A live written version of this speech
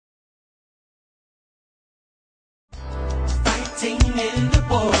sitting in the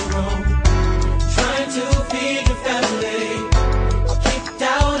boardroom, trying to feed your family, or kicked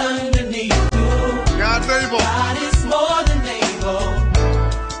out underneath you. God is more than able.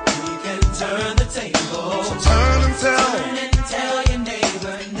 We can turn the table. So turn and tell. Turn and tell your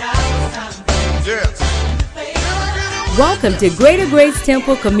neighbor now it's time for you. Yes. Welcome to Greater Grace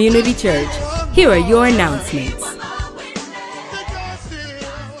Temple Community Church. Here are your announcements.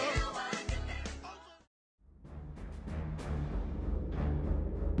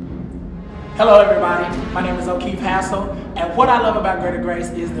 Hello everybody, my name is O'Keefe Hassel, and what I love about Greater Grace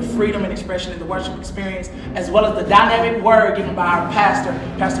is the freedom and expression in the worship experience, as well as the dynamic word given by our pastor,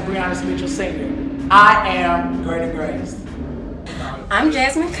 Pastor Brianna Mitchell Sr. I am Greater Grace. I'm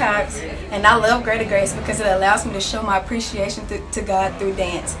Jasmine Cox, and I love Greater Grace because it allows me to show my appreciation to God through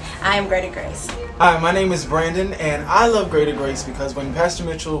dance. I am Greater Grace. Hi, my name is Brandon, and I love Greater Grace because when Pastor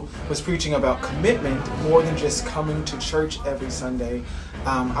Mitchell was preaching about commitment, more than just coming to church every Sunday,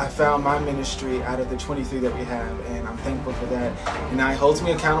 I found my ministry out of the 23 that we have, and I'm thankful for that. And it holds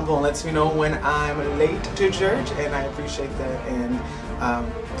me accountable and lets me know when I'm late to church, and I appreciate that, and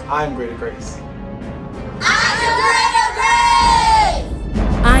I'm Greater Grace.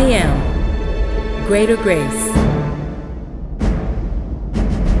 I am Greater Grace.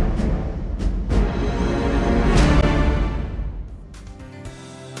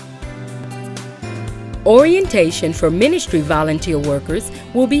 Orientation for ministry volunteer workers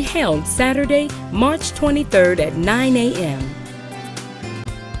will be held Saturday, March 23rd at 9 a.m.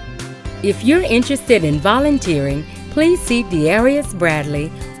 If you're interested in volunteering, please see Darius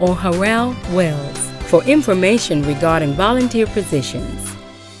Bradley or Harrell Wells for information regarding volunteer positions.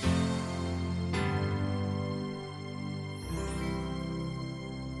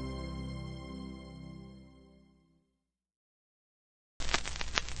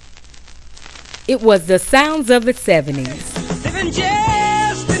 It was the sounds of the 70s. Living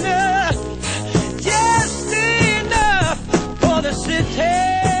just enough for the city.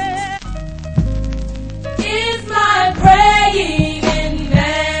 Is my praying in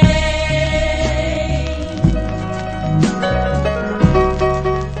vain?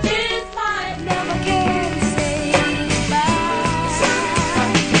 Is my never can say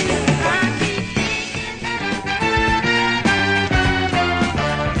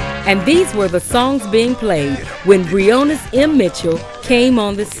And these were the songs being played when Breonis M. Mitchell came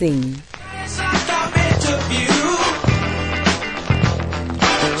on the scene.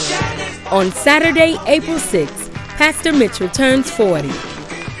 On Saturday, April 6th, Pastor Mitchell turns 40.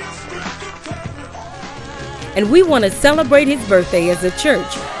 And we want to celebrate his birthday as a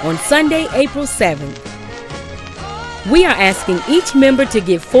church on Sunday, April 7th. We are asking each member to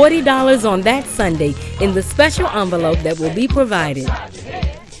give $40 on that Sunday in the special envelope that will be provided.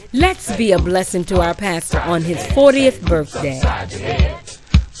 Let's be a blessing to our pastor on his 40th birthday.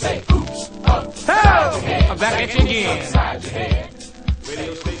 I'm back at you again.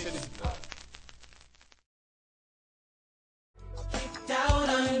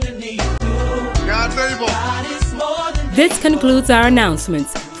 This concludes our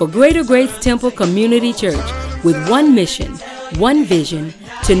announcements for Greater Grace Temple Community Church with one mission, one vision,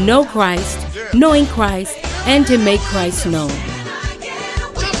 to know Christ, knowing Christ, and to make Christ known.